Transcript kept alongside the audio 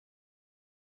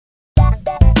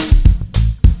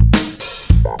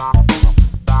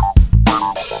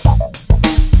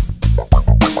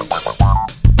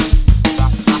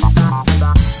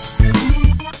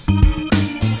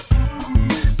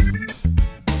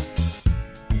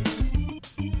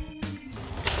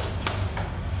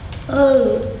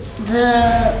Oh,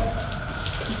 the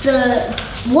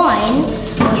wine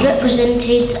was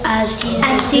represented as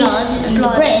Jesus' blood, and the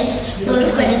bread was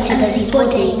represented as his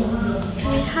body.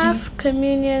 We have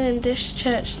communion in this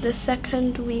church the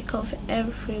second week of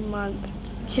every month.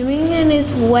 Communion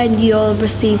is when you're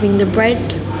receiving the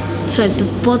bread, so the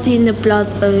body and the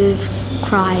blood of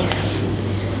Christ.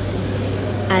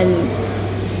 And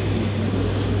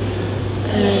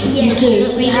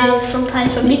we have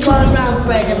sometimes little bits of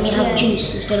bread and we have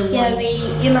juice instead of wine.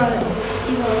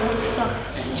 Stuff.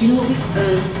 Do you know what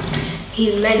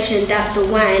he mentioned that the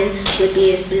wine would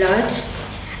be his blood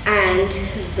and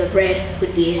the bread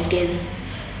would be his skin.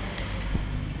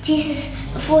 Jesus,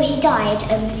 before he died,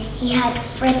 he had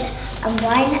bread and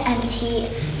wine, and he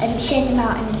shared them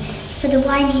out. And for the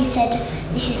wine, he said,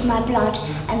 "This is my blood."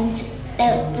 And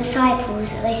the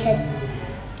disciples, they said,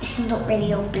 "This is not really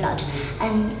your blood."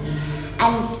 And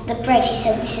the bread, he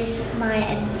said, "This is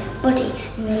my body."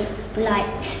 And they were like,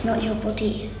 "It's not your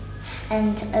body."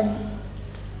 And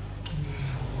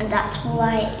that's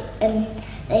why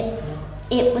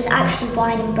it was actually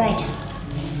wine and bread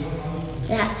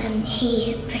that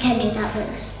he pretended that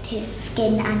was his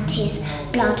skin and his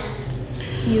blood.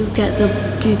 You get to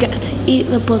eat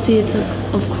the body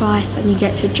of Christ, and you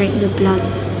get to drink the blood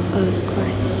of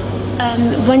Christ.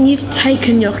 When you've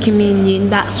taken your communion,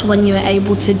 that's when you're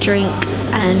able to drink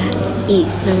and eat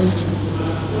them.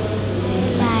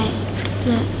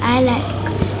 I like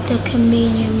the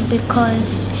communion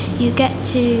because you get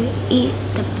to eat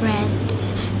the bread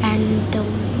and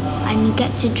you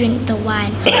get to drink the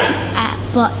wine.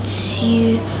 But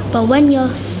when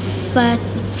you're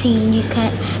 13, you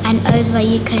can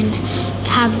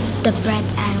have the bread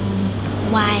and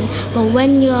wine. But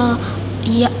when you're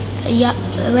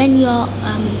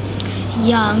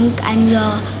young and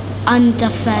you're under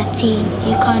 13,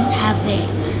 you can't have it.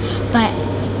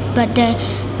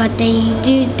 But they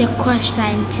do the cross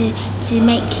sign to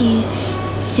make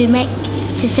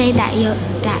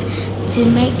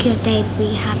your day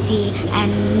be happy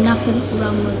and nothing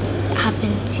wrong would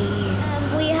happen to you.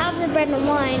 We have the bread and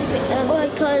wine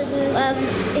because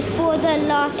it's for the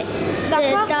last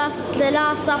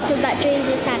supper that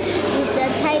Jesus had. He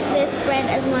said, "Take this bread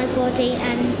as my body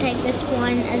and take this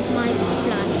wine as my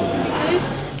blood."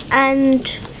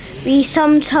 And we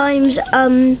sometimes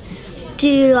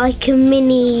do like a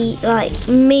mini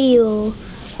meal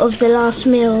of the last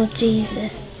meal of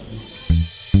Jesus.